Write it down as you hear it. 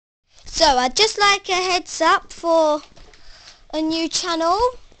So I'd just like a heads up for a new channel.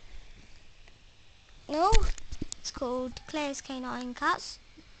 No, it's called Claire's Canine Cats.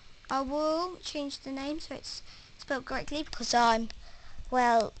 I will change the name so it's spelled correctly because I'm,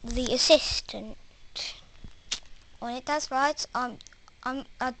 well, the assistant on it. That's right. I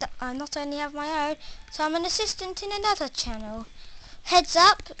not only have my own, so I'm an assistant in another channel. Heads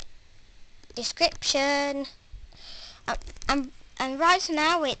up, description, and right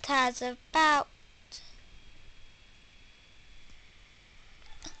now it has about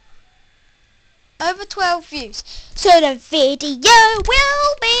over 12 views. So the video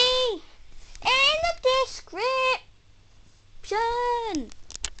will be in the description.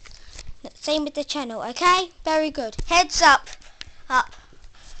 Same with the channel, okay? Very good. Heads up. Up.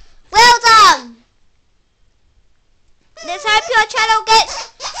 Well done. Let's hope your channel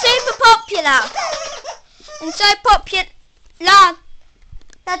gets super popular. And so popular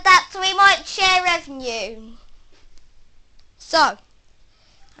that we might share revenue. So,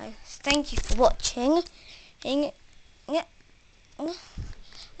 thank you for watching. And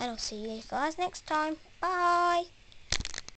I'll see you guys next time. Bye.